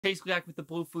Basically like with the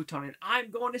Blue Futon, and I'm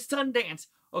going to Sundance.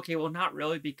 Okay, well, not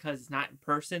really because it's not in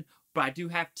person, but I do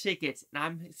have tickets, and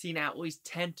I'm seeing at least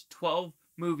 10 to 12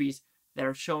 movies that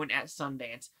are showing at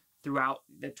Sundance throughout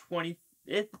the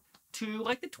 25th to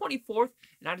like the 24th,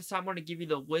 and I decided I'm going to give you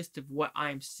the list of what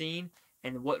I'm seeing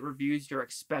and what reviews you're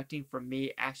expecting from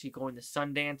me actually going to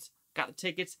Sundance. Got the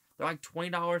tickets. They're like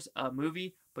 $20 a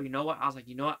movie, but you know what? I was like,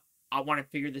 you know what? I want to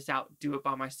figure this out, do it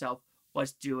by myself.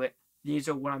 Let's do it. These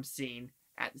are what I'm seeing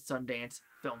at the Sundance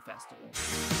Film Festival.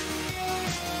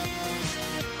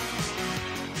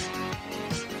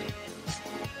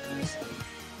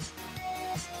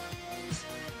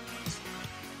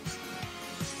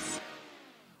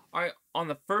 Alright, on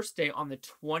the first day, on the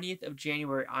 20th of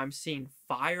January, I'm seeing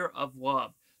Fire of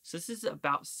Love. So this is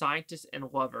about scientists and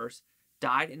lovers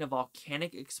died in a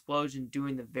volcanic explosion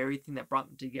doing the very thing that brought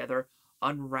them together,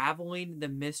 unraveling the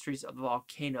mysteries of the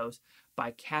volcanoes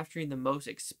by capturing the most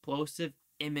explosive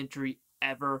imagery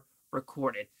ever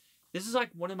recorded. This is like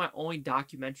one of my only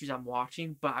documentaries I'm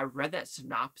watching, but I read that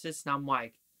synopsis and I'm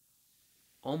like,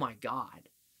 oh my god.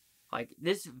 Like,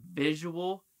 this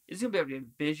visual is going to be a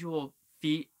visual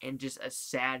feat and just a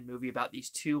sad movie about these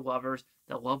two lovers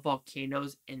that love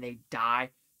volcanoes and they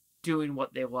die doing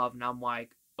what they love. And I'm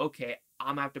like, okay,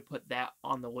 I'm going to have to put that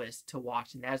on the list to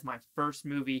watch. And that is my first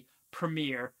movie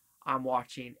premiere I'm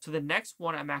watching. So the next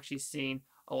one I'm actually seeing,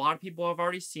 a lot of people have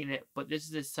already seen it, but this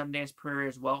is a Sundance premiere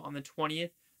as well on the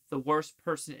 20th, The Worst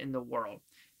Person in the World.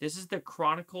 This is the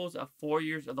chronicles of 4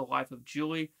 years of the life of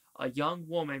Julie, a young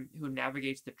woman who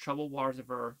navigates the troubled waters of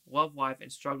her love life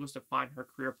and struggles to find her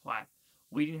career path,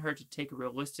 leading her to take a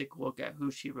realistic look at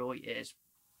who she really is.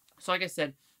 So like I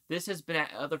said, this has been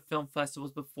at other film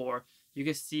festivals before. You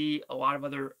can see a lot of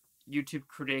other YouTube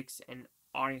critics and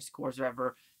audience scores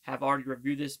whatever have already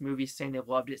reviewed this movie, saying they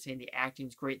loved it, saying the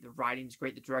acting's great, the writing's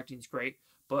great, the directing's great.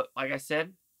 But like I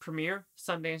said, premiere,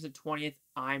 Sundance the 20th,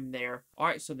 I'm there.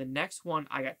 Alright, so the next one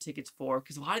I got tickets for,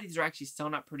 because a lot of these are actually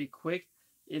selling out pretty quick,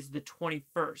 is the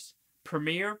 21st.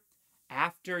 Premiere,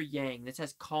 After Yang. This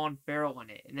has Colin Farrell in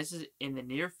it. And this is in the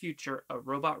near future, a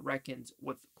robot reckons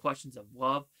with questions of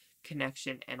love,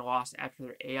 connection, and loss after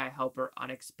their AI helper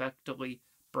unexpectedly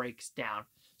breaks down.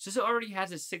 So this already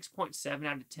has a 6.7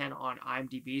 out of 10 on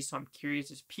IMDb, so I'm curious.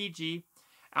 It's PG,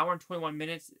 hour and 21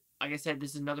 minutes. Like I said,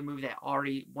 this is another movie that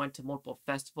already went to multiple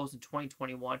festivals in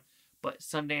 2021, but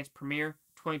Sundance premiere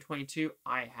 2022,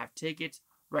 I have tickets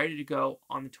ready to go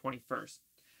on the 21st.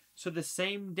 So the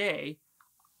same day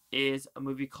is a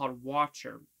movie called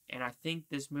Watcher, and I think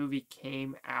this movie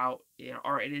came out,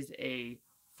 or it is a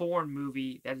foreign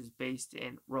movie that is based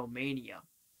in Romania.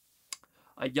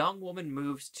 A young woman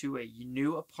moves to a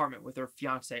new apartment with her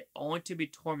fiancé, only to be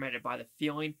tormented by the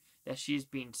feeling that she is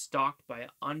being stalked by an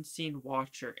unseen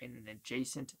watcher in an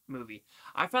adjacent movie.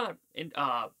 I found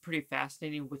that pretty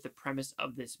fascinating with the premise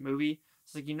of this movie.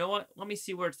 It's like, you know what? Let me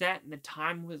see where it's at. And the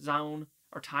time zone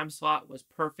or time slot was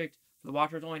perfect. For the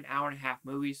Watcher, it's only an hour and a half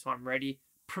movie, so I'm ready.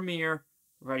 Premiere,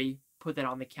 ready. Put that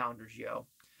on the calendars, yo.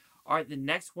 Alright, the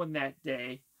next one that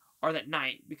day, or that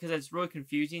night, because it's really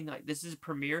confusing. Like, this is a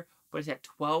premiere, but it's at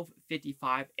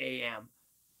 12:55 a.m.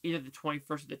 Either the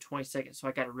 21st or the 22nd, so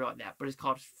I gotta realize that. But it's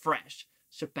called Fresh.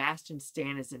 Sebastian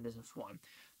Stan is in this one.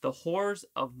 The horrors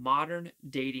of modern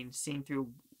dating seen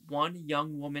through one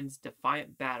young woman's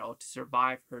defiant battle to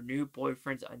survive her new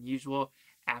boyfriend's unusual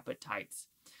appetites.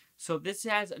 So this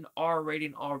has an R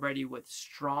rating already with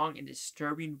strong and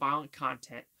disturbing violent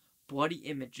content, bloody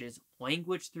images,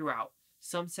 language throughout,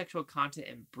 some sexual content,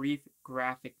 and brief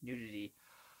graphic nudity.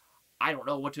 I don't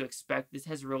know what to expect. This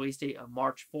has a release date of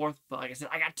March 4th, but like I said,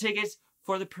 I got tickets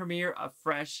for the premiere of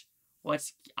Fresh.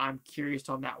 I'm curious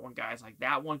on that one, guys. Like,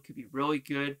 that one could be really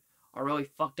good or really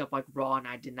fucked up like Raw, and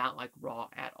I did not like Raw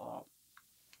at all.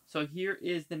 So here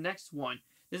is the next one.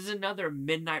 This is another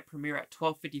midnight premiere at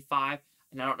 12:55,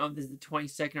 and I don't know if this is the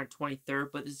 22nd or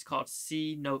 23rd, but this is called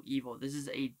See No Evil. This is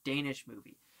a Danish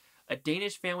movie. A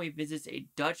Danish family visits a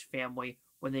Dutch family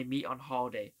when they meet on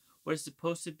holiday. What is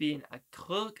supposed to be an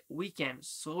idyllic weekend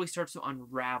slowly starts to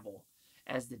unravel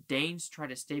as the Danes try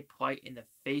to stay polite in the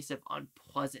face of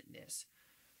unpleasantness.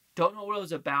 Don't know what it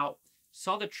was about.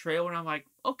 Saw the trailer and I'm like,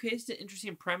 okay, this is an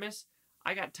interesting premise.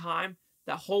 I got time.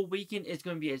 That whole weekend is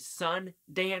going to be a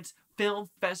Sundance Film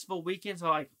Festival weekend. So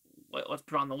I'm like, let's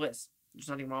put it on the list. There's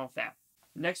nothing wrong with that.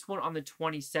 Next one on the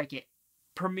 22nd.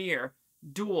 Premiere.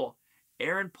 Duel.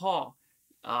 Aaron Paul.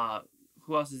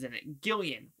 Who else is in it?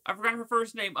 Gillian. I forgot her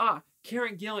first name.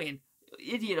 Karen Gillian.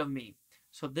 Idiot of me.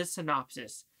 So this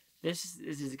synopsis. This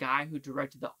is a guy who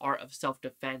directed The Art of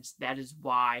Self-Defense. That is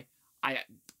why I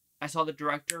saw the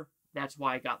director. That's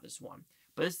why I got this one.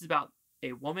 But this is about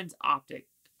a woman's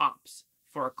ops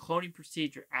for a cloning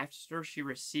procedure after she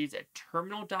receives a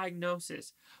terminal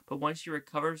diagnosis, but when she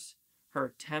recovers, her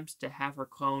attempts to have her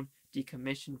clone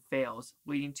decommissioned fails,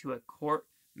 leading to a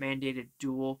court-mandated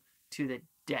duel to the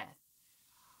death.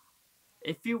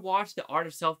 If you watch The Art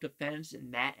of Self-Defense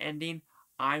and that ending,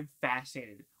 I'm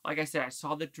fascinated. Like I said, I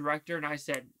saw the director and I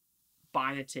said,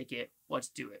 buy the ticket, let's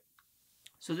do it.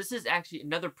 So this is actually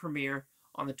another premiere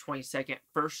on the 22nd,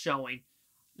 first showing.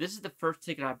 This is the first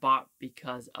ticket I bought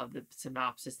because of the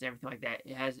synopsis and everything like that.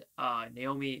 It has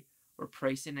Naomi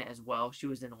Rapace in it as well. She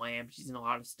was in Lamb. She's in a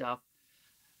lot of stuff.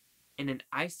 In an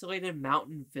isolated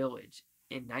mountain village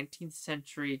in 19th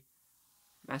century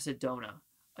Macedonia,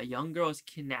 a young girl is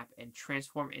kidnapped and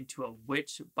transformed into a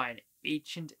witch by an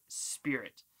ancient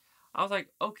spirit. I was like,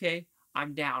 okay,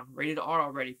 I'm down. Rated R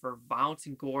already for violence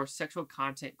and gore, sexual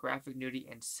content, graphic nudity,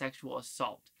 and sexual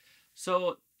assault.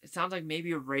 So it sounds like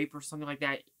maybe a rape or something like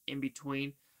that in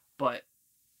between, but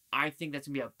I think that's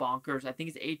going to be a bonkers. I think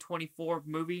it's an A24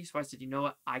 movie, so I said, you know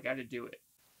what, I got to do it.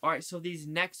 Alright, so these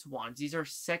next ones, these are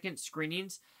second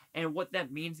screenings, and what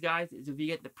that means, guys, is if you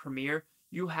get the premiere,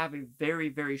 you have a very,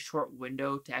 very short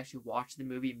window to actually watch the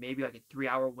movie, maybe like a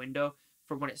 3-hour window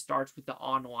for when it starts with the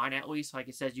online at least. Like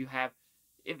it says, you have,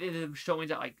 if the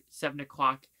showing's at like 7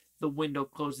 o'clock, the window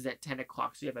closes at 10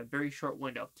 o'clock, so you have a very short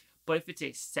window. But if it's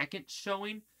a second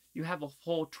showing, you have a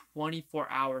whole 24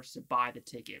 hours to buy the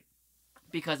ticket.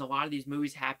 Because a lot of these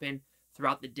movies happen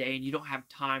throughout the day and you don't have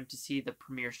time to see the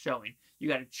premiere showing. You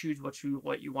got to choose what you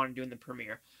want to do in the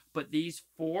premiere. But these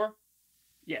five,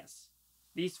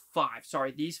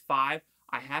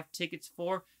 I have tickets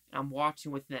for, and I'm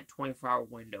watching within that 24-hour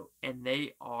window. And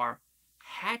they are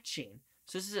Hatching.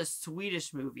 So this is a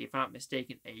Swedish movie, if I'm not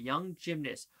mistaken. A young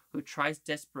gymnast who tries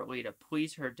desperately to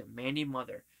please her demanding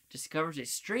mother discovers a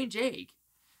strange egg.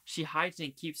 She hides it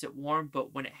and keeps it warm,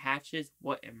 but when it hatches,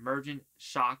 what emerges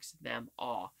shocks them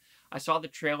all. I saw the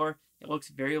trailer. It looks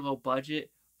very low budget,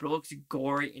 but it looks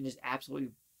gory and just absolutely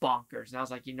bonkers. And I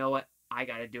was like, you know what? I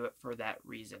got to do it for that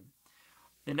reason.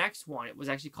 The next one, it was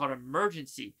actually called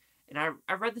Emergency. And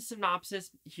I read the synopsis.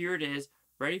 Here it is.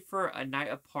 Ready for a night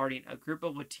of partying, a group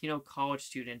of Latino college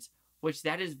students, which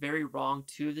that is very wrong.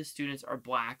 2 of the students are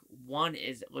black. 1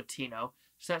 is Latino.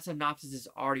 So that synopsis is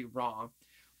already wrong.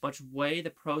 But weigh the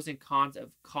pros and cons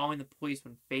of calling the police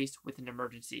when faced with an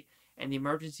emergency. And the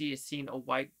emergency is seeing a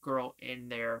white girl in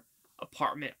their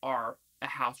apartment or a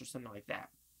house or something like that.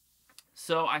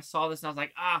 So I saw this and I was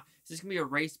like, is this going to be a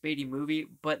race-baiting movie?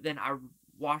 But then I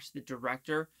watched the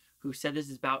director who said this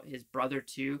is about his brother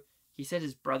too. He said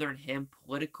his brother and him,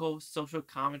 political, social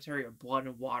commentary, or blood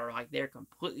and water. Like they're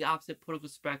completely opposite political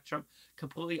spectrum,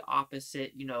 completely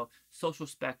opposite, social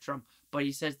spectrum. But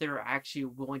he says they're actually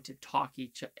willing to talk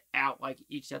each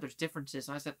other's differences.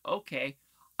 And I said, okay,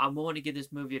 I'm willing to give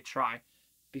this movie a try.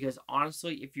 Because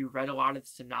honestly, if you read a lot of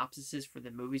the synopsises for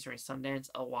the movies during Sundance,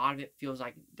 a lot of it feels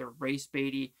like they're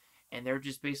race-baity and they're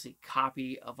just basically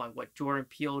copy of like what Jordan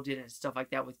Peele did and stuff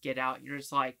like that with Get Out. You're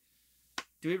just like,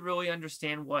 do we really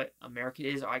understand what America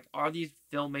is? Like, are these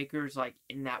filmmakers like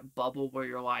in that bubble where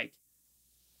you're like,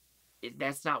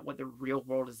 that's not what the real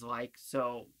world is like?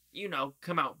 So,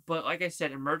 come out. But like I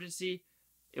said, Emergency,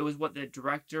 it was what the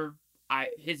director,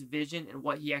 his vision and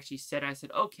what he actually said. I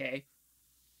said, okay,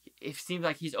 it seems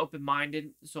like he's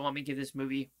open-minded, so let me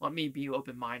be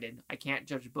open-minded. I can't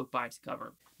judge a book by its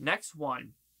cover. Next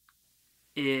one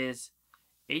is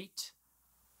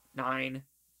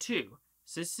 892.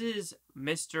 So this is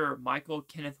Mr. Michael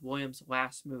Kenneth Williams'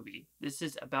 last movie. This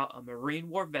is about a Marine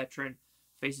War veteran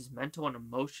faces mental and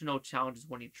emotional challenges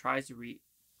when he tries to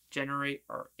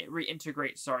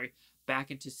reintegrate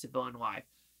back into civilian life.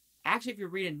 Actually, if you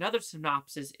read another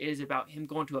synopsis, it is about him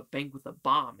going to a bank with a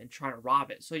bomb and trying to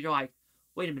rob it. So you're like,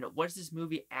 wait a minute, what is this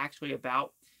movie actually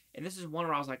about? And this is one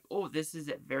where I was like, oh, this is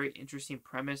a very interesting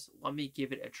premise. Let me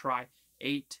give it a try.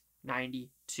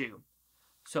 892.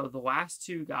 So the last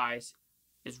two, guys,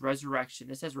 is Resurrection.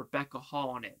 This has Rebecca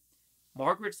Hall in it.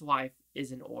 Margaret's life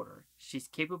is in order. She's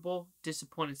capable,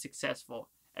 disciplined, and successful.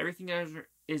 Everything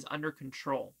is under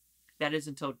control. That is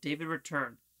until David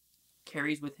returned,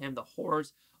 carries with him the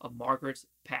horrors of Margaret's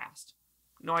past.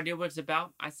 No idea what it's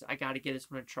about. I got to give this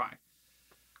one a try.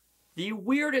 The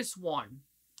weirdest one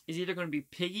is either going to be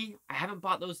Piggy. I haven't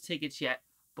bought those tickets yet,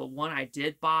 but one I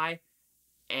did buy.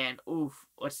 And oof,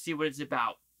 let's see what it's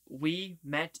about. We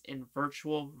Met in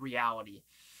Virtual Reality.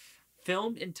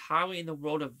 Filmed entirely in the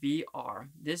world of VR,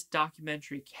 this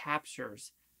documentary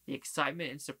captures the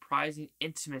excitement and surprising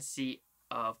intimacy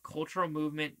of cultural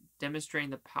movement, demonstrating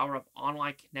the power of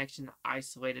online connection in an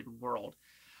isolated world.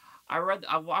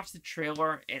 I watched the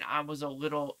trailer and I was a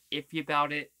little iffy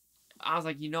about it. I was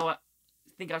like, you know what?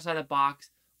 think outside the box.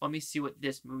 Let me see what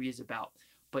this movie is about.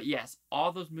 But yes,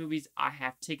 all those movies I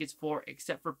have tickets for,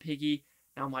 except for Piggy.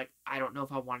 And I'm like, I don't know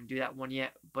if I want to do that one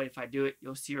yet. But if I do it,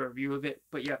 you'll see a review of it.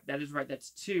 But yeah, that is right.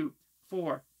 That's 2,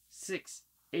 4, 6,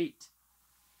 8,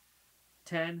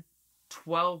 10,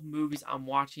 12 movies I'm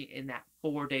watching in that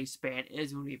 4-day span. It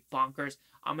is going to be bonkers.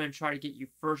 I'm going to try to get you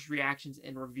first reactions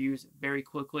and reviews very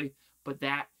quickly. But this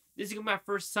is going to be my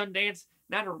first Sundance.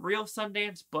 Not a real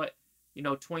Sundance, but,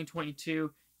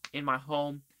 2022 in my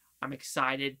home. I'm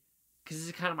excited because this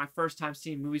is kind of my first time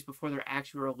seeing movies before they're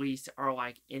actually released or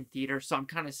like in theater. So I'm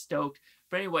kind of stoked.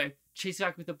 But anyway, chase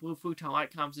back with the Blue Futon.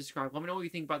 Like, comment, subscribe. Let me know what you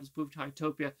think about this Blue Futon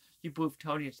Utopia. You Blue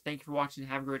Futonians, thank you for watching.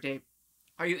 Have a great day.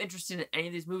 Are you interested in any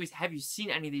of these movies? Have you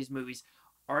seen any of these movies?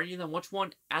 Are any of them? Which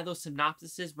one? Add those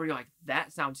synopsises where you're like,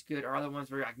 that sounds good. Or other ones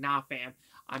where you're like, nah, fam,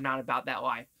 I'm not about that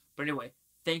life. But anyway,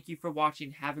 thank you for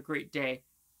watching. Have a great day.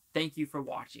 Thank you for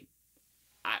watching.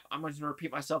 I'm just going to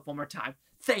repeat myself one more time.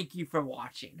 Thank you for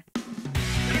watching.